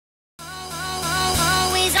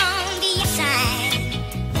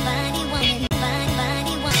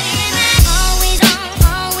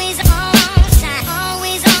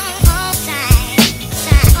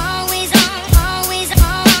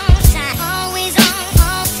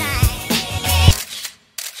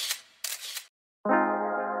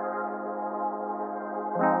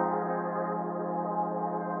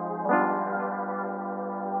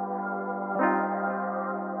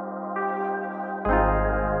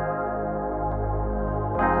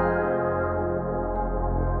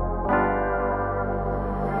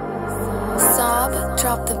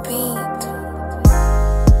drop the beat.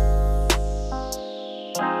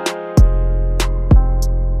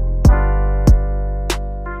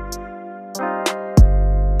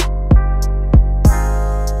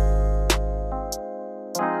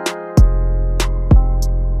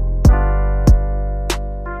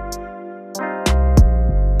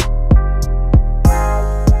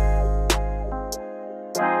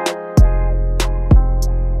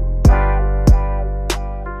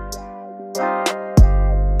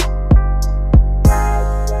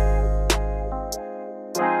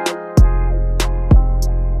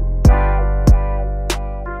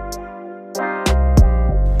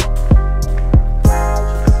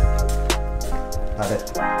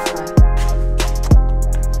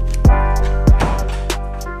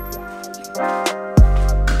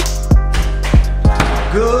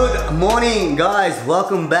 Good morning, guys.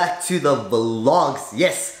 Welcome back to the vlogs.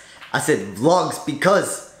 Yes, I said vlogs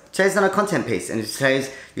because today's not a content piece, and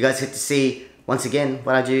today's you guys get to see once again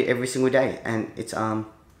what I do every single day, and it's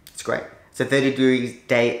great. It's a 30-degree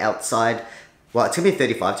day outside. Well, it's gonna be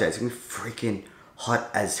 35 today. It's gonna be freaking hot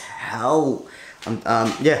as hell.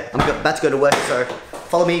 Yeah, I'm about to go to work, so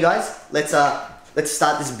follow me, guys. Let's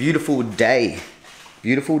start this beautiful day.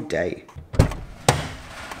 Beautiful day.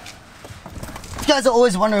 You guys are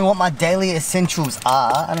always wondering what my daily essentials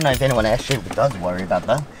are. I don't know if anyone actually does worry about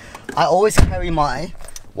that. I always carry my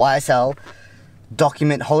YSL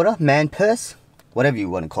document holder, man purse, whatever you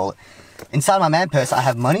want to call it. Inside my man purse, I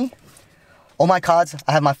have money, all my cards.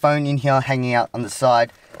 I have my phone in here hanging out on the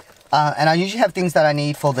side. And I usually have things that I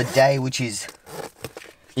need for the day, which is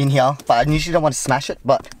in here, but I usually don't want to smash it,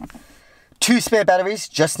 but 2 spare batteries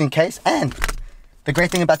just in case. And the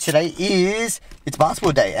great thing about today is it's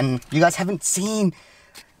basketball day, and you guys haven't seen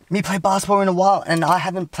me play basketball in a while, and I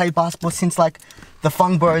haven't played basketball since like the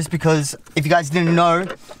Fung Bros, because if you guys didn't know,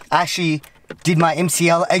 I actually did my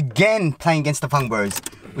MCL again playing against the Fung Bros,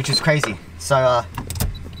 which is crazy. So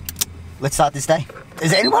let's start this day.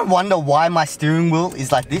 Does anyone wonder why my steering wheel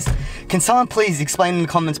is like this? Can someone please explain in the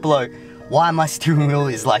comments below why my steering wheel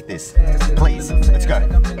is like this? Please, let's go.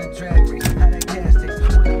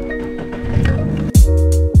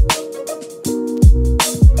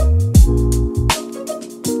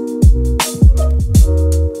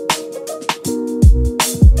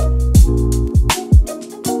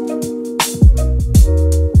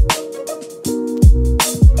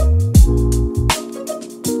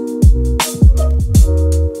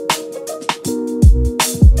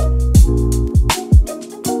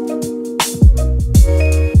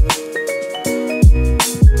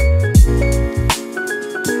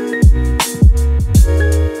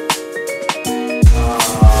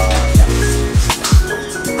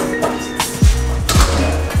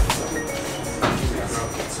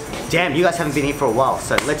 Damn, you guys haven't been here for a while,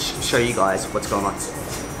 so let's show you guys what's going on.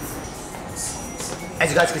 As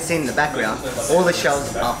you guys can see in the background, all the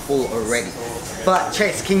shelves are full already. But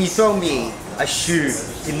Chase, can you throw me a shoe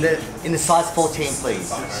in the size 14, please?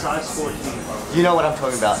 Size 14. You know what I'm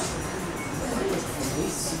talking about.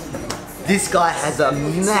 This guy has a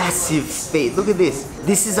massive feet. Look at this.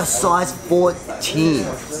 This is a size 14.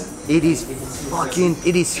 It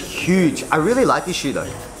is huge. I really like this shoe though.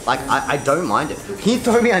 Like, I don't mind it. Can you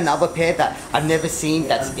throw me another pair that I've never seen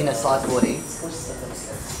that's in a size 14?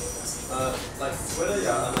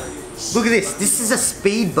 Look at this. This is a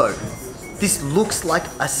speedboat. This looks like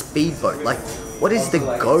a speedboat. Like, what is the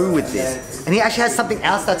go with this? And he actually has something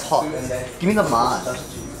else that's hot. Give me the Mars.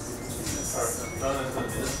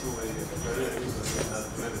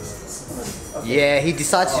 Yeah, he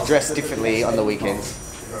decides to dress differently on the weekends.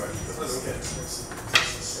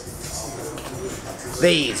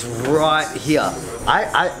 These right here.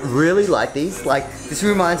 I really like these. Like, this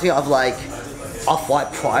reminds me of like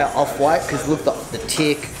Off-White, prior Off-White, because look, the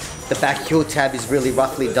tick, the back heel tab is really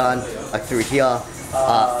roughly done, like through here.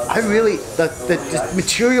 The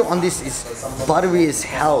material on this is buttery as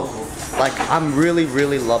hell. Like, I'm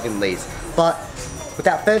really loving these. But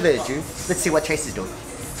without further ado, let's see what Chase is doing.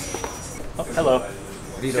 Oh, hello.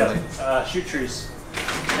 What are you doing? Shoe trees.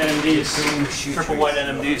 NMDs. Triple white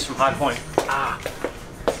NMDs from High Point.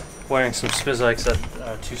 Wearing some Spizikes that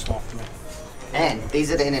are too small for me. And these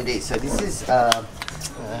are the NMDs. So this is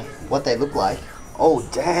what they look like. Oh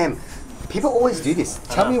damn! People always do this.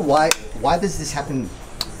 Tell me why does this happen?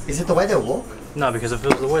 Is it the way they walk? No, because if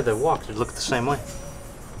it was the way they walked, it'd look the same way.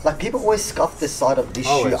 Like, people always scuff the side of this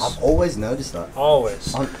shoe. I've always noticed that.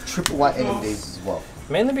 Always. On triple white NMDs as well.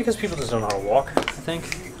 Mainly because people just don't know how to walk, I think,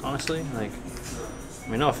 honestly. Like, I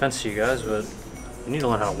mean, no offense to you guys, but you need to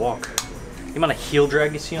learn how to walk. The amount of heel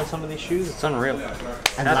drag you see on some of these shoes, it's unreal.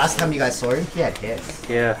 And last time you guys saw him, he had hair.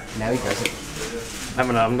 Yeah. Now he doesn't.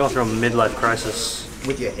 I'm going through a midlife crisis.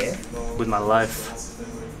 With your hair? With my life.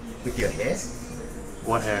 With your hair?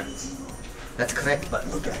 What hair? That's correct, but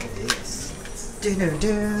look at this.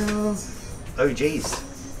 Do-do-do. Oh geez.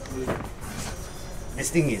 This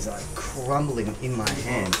thing is like crumbling in my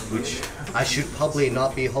hand, which I should probably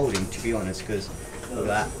not be holding, to be honest, because look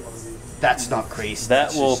at that. That's not creased.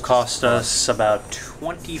 That will cost us about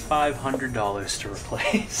 $2,500 to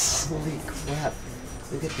replace. Holy crap.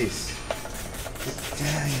 Look at this.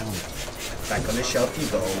 Damn. Back on the shelf you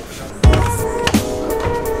go.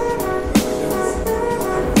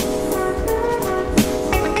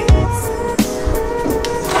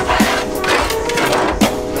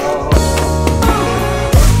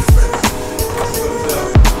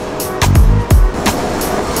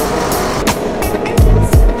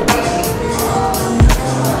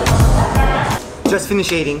 Just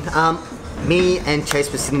finished eating. Me and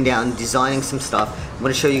Chase were sitting down designing some stuff. I'm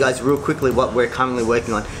going to show you guys real quickly what we're currently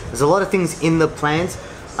working on. There's a lot of things in the plans.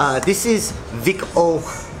 This is Vic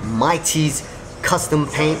Almighty's custom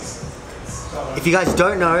paint. If you guys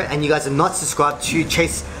don't know and you guys are not subscribed to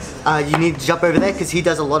Chase, you need to jump over there because he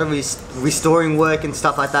does a lot of restoring work and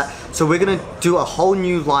stuff like that. So we're going to do a whole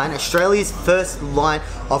new line, Australia's first line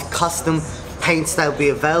of custom paints that will be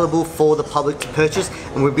available for the public to purchase,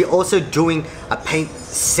 and we'll be also doing a paint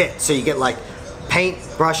set, so you get like paint,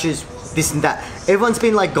 brushes, this and that. Everyone's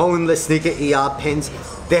been like going the sneaker ER pens,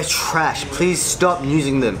 they're trash, please stop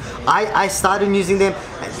using them. I started using them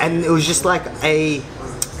and it was just like a,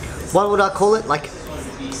 what would I call it, like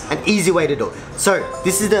an easy way to do it. So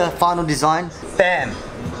this is the final design. Bam.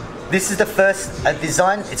 This is the first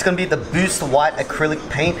design. It's going to be the Boost White acrylic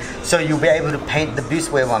paint. So you'll be able to paint the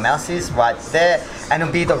Boost where my mouse is, right there. And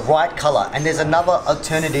it'll be the right color. And there's another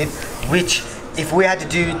alternative, which if we had to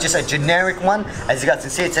do just a generic one, as you guys can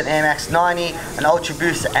see, it's an Air Max 90, an Ultra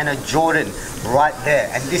Boost, and a Jordan right there.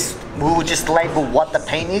 And this, we will just label what the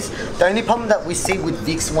paint is. The only problem that we see with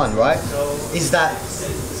Vic's one, right, is that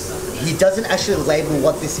he doesn't actually label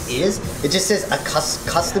what this is. It just says a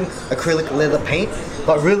custom acrylic leather paint,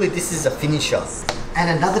 but really this is a finisher.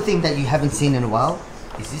 And another thing that you haven't seen in a while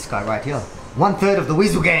is this guy right here. 1/3 of the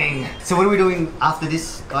Weasel Gang. So what are we doing after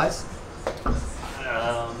this, guys? We're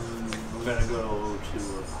gonna go to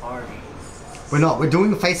a party. We're not, we're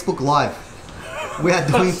doing Facebook Live. We are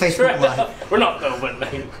doing Facebook Live. We're not though, but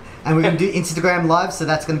and we're gonna do Instagram Live, so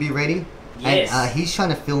that's gonna be ready. Yes. And he's trying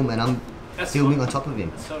to film and I'm filming on top of him.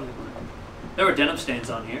 That's totally fine. There were denim stains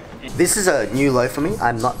on here. This is a new low for me.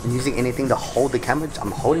 I'm not using anything to hold the camera.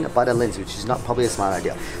 I'm holding it by the lens, which is not probably a smart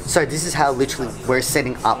idea. So this is how literally we're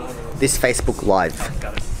setting up this Facebook Live.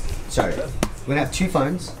 Got it. So we're gonna have two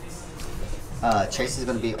phones. Chase is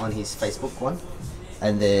gonna be on his Facebook one,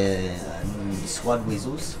 and then Squad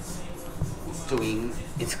Weasels doing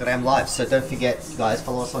Instagram Live. So don't forget, guys,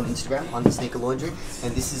 follow us on Instagram on Sneaker Laundry.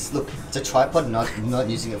 And this is, look, it's a tripod. Not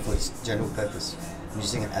using it for its general purpose. I'm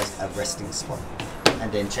using it as a resting spot. And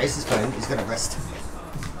then Chase's phone is gonna rest.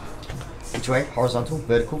 Which way? Horizontal,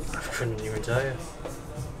 vertical? I couldn't even tell you.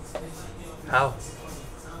 How?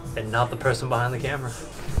 And not the person behind the camera.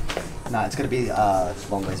 No, it's gonna be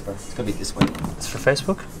long ways, bro. It's gonna be this way. It's for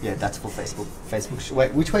Facebook? Yeah, that's for Facebook.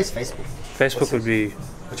 Wait, which way is Facebook? Facebook would be...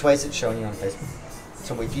 Which way is it showing you on Facebook?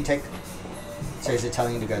 So if you take... So is it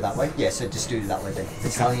telling you to go that way? Yeah, so just do it that way then. If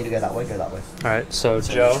it's telling you to go that way, go that way. Alright, so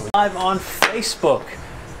Joe. Live on Facebook.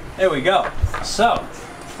 There we go. So,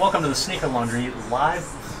 welcome to the Sneaker Laundry live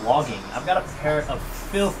vlogging. I've got a pair of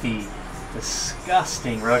filthy,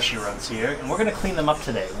 disgusting Roshi rugs here, and we're going to clean them up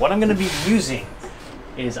today. What I'm going to be using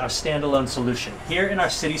is our standalone solution. Here in our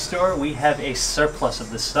city store, we have a surplus of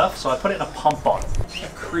this stuff, so I put it in a pump bottle.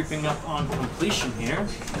 Creeping up on completion here.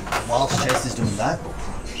 Whilst Chase is doing that,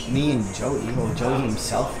 me and Joey, or Joey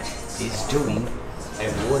himself, is doing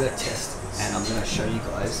a water test, and I'm going to show you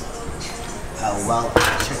guys how well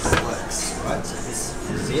our checker works. Right, so this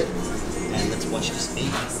is it, and let's watch this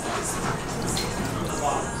eat.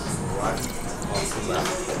 Right,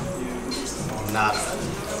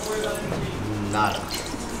 nada.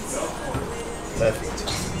 Perfect.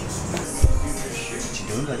 What you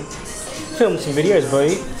doing, buddy? Filming some videos,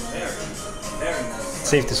 buddy.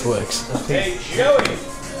 See if this works. Hey, Joey!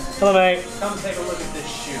 Hello, mate. Come take a look at this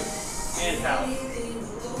shoe. And how.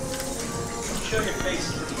 Show your face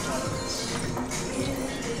to these owners.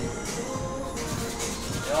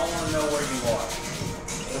 They all want to know where you are.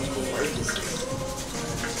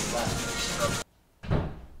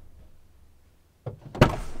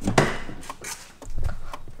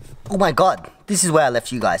 Oh my god, this is where I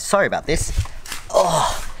left you guys. Sorry about this.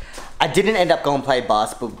 Oh, I didn't end up going play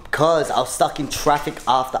basketball because I was stuck in traffic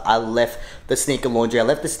after I left the sneaker laundry. I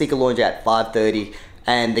left the sneaker laundry at 5:30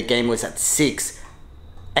 and the game was at 6.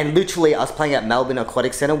 And literally I was playing at Melbourne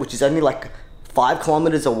Aquatic Centre, which is only like 5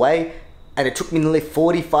 kilometers away. And it took me nearly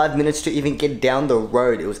 45 minutes to even get down the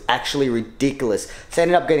road. It was actually ridiculous. So I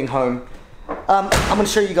ended up getting home. I'm gonna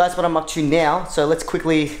show you guys what I'm up to now. So let's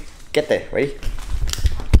quickly get there. Ready?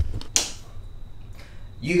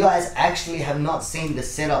 You guys actually have not seen the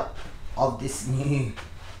setup of this new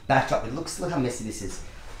backdrop. Look how messy this is.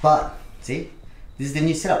 But see, this is the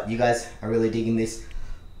new setup. You guys are really digging this.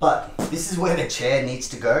 But this is where the chair needs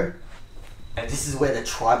to go. And this is where the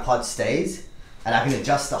tripod stays. And I can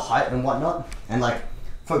adjust the height and whatnot. And like,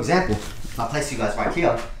 for example, if I place you guys right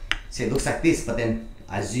here, see it looks like this, but then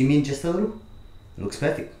I zoom in just a little, it looks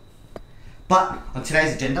perfect. But on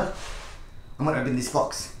today's agenda, I'm gonna open this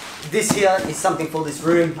box. This here is something for this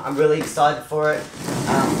room. I'm really excited for it.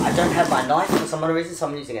 I don't have my knife for some other reason, so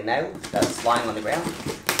I'm using a nail that's lying on the ground.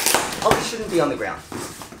 Probably shouldn't be on the ground.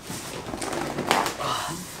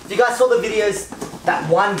 If you guys saw the videos, that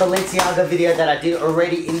one Balenciaga video that I did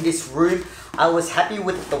already in this room, I was happy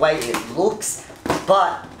with the way it looks,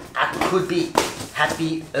 but I could be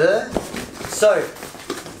happier. So,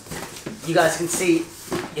 you guys can see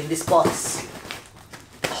in this box,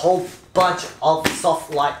 a whole bunch of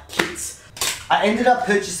soft light kits. I ended up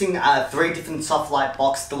purchasing 3 different soft light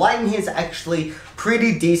boxes. The lighting here is actually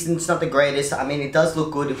pretty decent. It's not the greatest. I mean, it does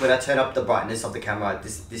look good when I turn up the brightness of the camera,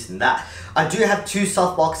 this and that. I do have 2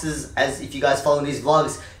 soft boxes, as if you guys follow these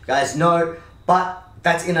vlogs, you guys know, but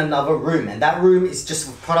that's in another room, and that room is just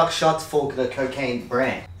for product shots for the KOKAINE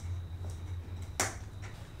brand.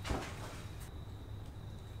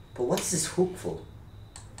 But what's this hook for?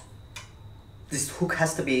 This hook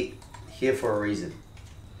has to be here for a reason.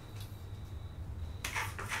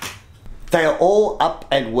 They are all up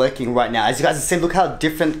and working right now. As you guys can see, look how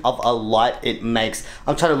different of a light it makes.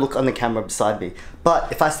 I'm trying to look on the camera beside me.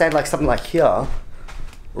 But if I stand like something like here,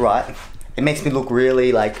 right, it makes me look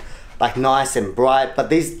really like nice and bright. But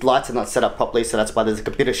these lights are not set up properly, so that's why there's like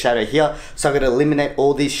a bit of shadow here. So I'm gonna eliminate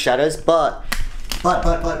all these shadows, but,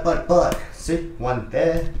 see, one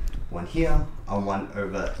there, one here, and one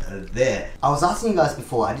over there. I was asking you guys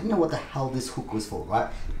before, I didn't know what the hell this hook was for, right?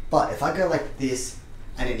 But if I go like this,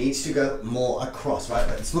 and it needs to go more across, right?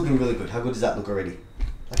 But it's looking really good. How good does that look already?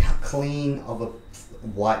 Like how clean of a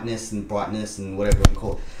whiteness and brightness and whatever you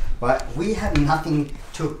call it, right? We have nothing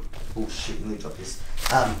to, oh shit, let me drop this,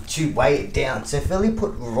 to weigh it down. So Phelli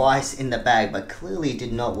put rice in the bag, but clearly it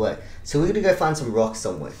did not work. So we're gonna go find some rocks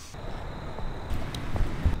somewhere.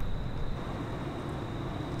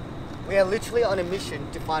 We are literally on a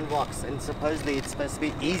mission to find rocks, and supposedly it's supposed to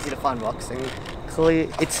be easy to find rocks, and clearly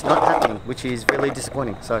it's not happening, which is really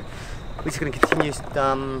disappointing. So we're just going to continue,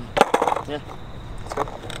 yeah, let's go.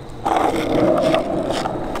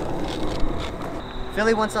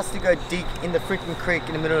 Phelli wants us to go dig in the freaking creek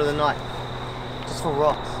in the middle of the night, just for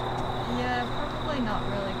rocks. Yeah, probably not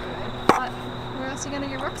really good, but where else are you going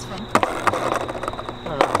to get rocks from? I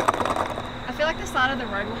don't know. I feel like the side of the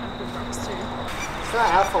road will have good rocks too. It's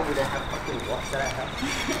not our fault we don't have fucking rocks at our house.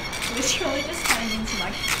 Literally just came into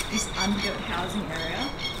like this unbuilt housing area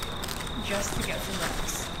just to get some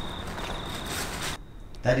rocks.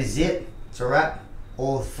 That is it. It's a wrap.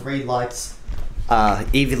 All 3 lights are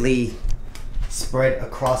evenly spread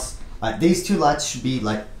across. These 2 lights should be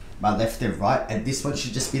like my left and right, and this one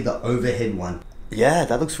should just be the overhead one. Yeah,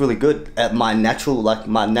 that looks really good. My natural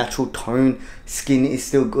tone skin is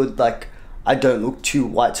still good. Like I don't look too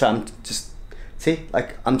white, so I'm just, see,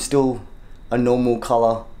 like I'm still a normal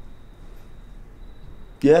color.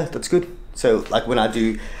 Yeah, that's good. So like when I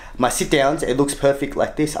do my sit downs, it looks perfect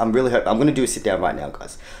like this. I'm really hoping, I'm gonna do a sit down right now,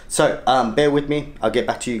 guys. So bear with me, I'll get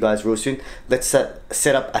back to you guys real soon. Let's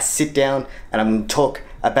set up a sit down, and I'm gonna talk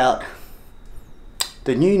about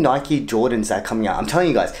the new Nike Jordans that are coming out. I'm telling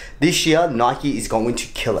you guys, this year Nike is going to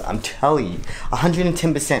kill it. I'm telling you,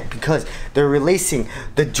 110%, because they're releasing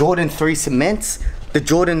the Jordan 3 cements, the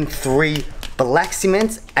Jordan 3 black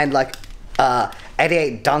cements, and like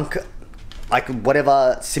 88 Dunk, like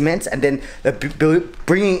whatever cements, and then they're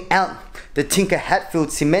bringing out the Tinker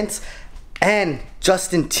Hatfield cements, and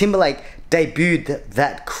Justin Timberlake debuted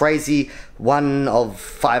that crazy 1 of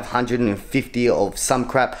 550 of some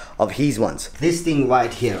crap of his ones. This thing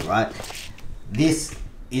right here, right? This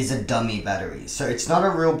is a dummy battery. So it's not a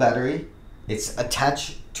real battery. It's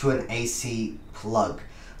attached to an AC plug.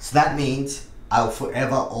 So that means I will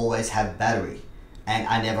forever always have battery, and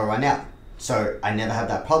I never run out. So I never have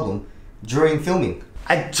that problem during filming.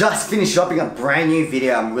 I just finished dropping a brand new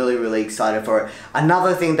video. I'm really excited for it.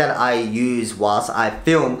 Another thing that I use whilst I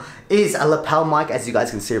film is a lapel mic, as you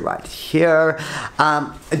guys can see right here.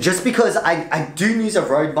 Just because I do use a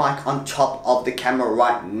Rode mic on top of the camera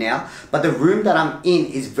right now, but the room that I'm in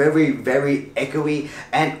is very echoey.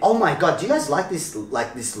 And oh my god, do you guys like this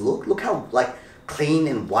look? Look how like clean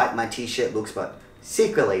and white my t-shirt looks, but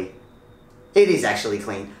secretly it is actually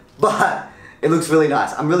clean, but it looks really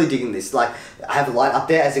nice. I'm really digging this. Like, I have a light up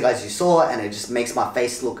there, as you guys saw, and it just makes my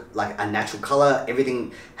face look like a natural color.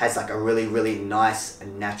 Everything has like a really nice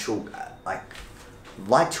and natural like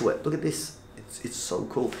light to it. Look at this. It's so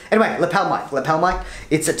cool. Anyway, lapel mic.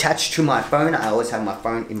 It's attached to my phone. I always have my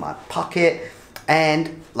phone in my pocket,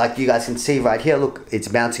 and like you guys can see right here, look, it's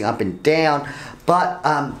bouncing up and down. But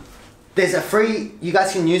there's a free, you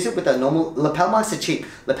guys can use it with a normal, lapel mics are cheap.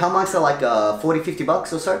 Lapel mics are like 40-50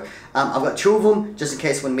 bucks or so. I've got 2 of them, just in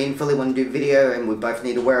case when me and Philly want to do video and we both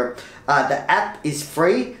need to wear them. The app is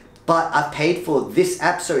free, but I've paid for this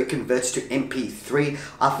app so it converts to MP3.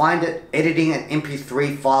 I find that editing an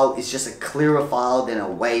MP3 file is just a clearer file than a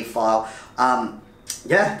WAV file.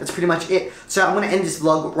 Yeah, that's pretty much it. So I'm going to end this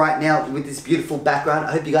vlog right now with this beautiful background.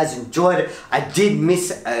 I hope you guys enjoyed it. I did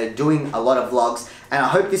miss doing a lot of vlogs, and I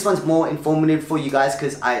hope this one's more informative for you guys,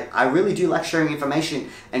 because I really do like sharing information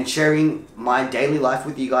and sharing my daily life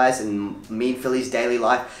with you guys and me and Philly's daily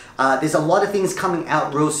life. There's a lot of things coming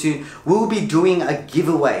out real soon. We'll be doing a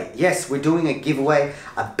giveaway. Yes, we're doing a giveaway,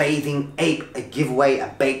 a bathing ape, a giveaway, a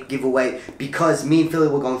bape giveaway, because me and Philly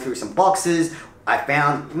were going through some boxes. I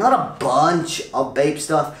found not a bunch of babe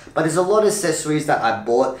stuff, but there's a lot of accessories that I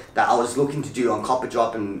bought that I was looking to do on Copper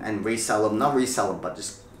Drop and resell them. Not resell them, but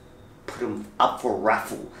just put them up for a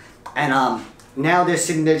raffle. And now they're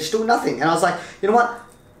sitting there just doing nothing. And I was like, you know what?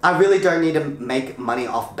 I really don't need to make money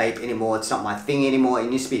off babe anymore. It's not my thing anymore.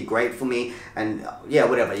 It used to be great for me. And yeah,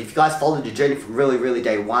 whatever. If you guys followed the journey from really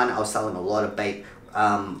day one, I was selling a lot of babe.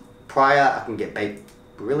 Prior, I can get babe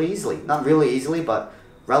really easily. Not really easily, but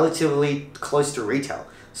relatively close to retail.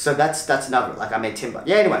 So that's another, like I made timber.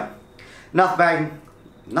 Yeah, anyway, enough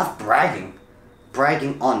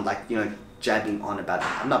bragging on, like, you know, jabbing on about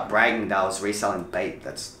it. I'm not bragging that I was reselling bait.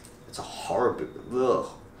 That's a horrible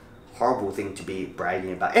thing to be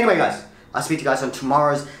bragging about. Anyway guys, I'll speak to you guys on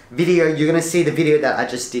tomorrow's video. You're gonna see the video that I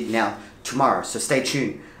just did now tomorrow, so stay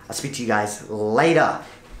tuned. I'll speak to you guys later.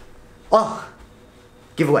 Oh,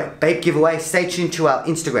 giveaway, babe giveaway. Stay tuned to our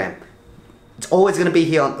Instagram. It's always going to be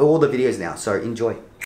here on all the videos now, so enjoy.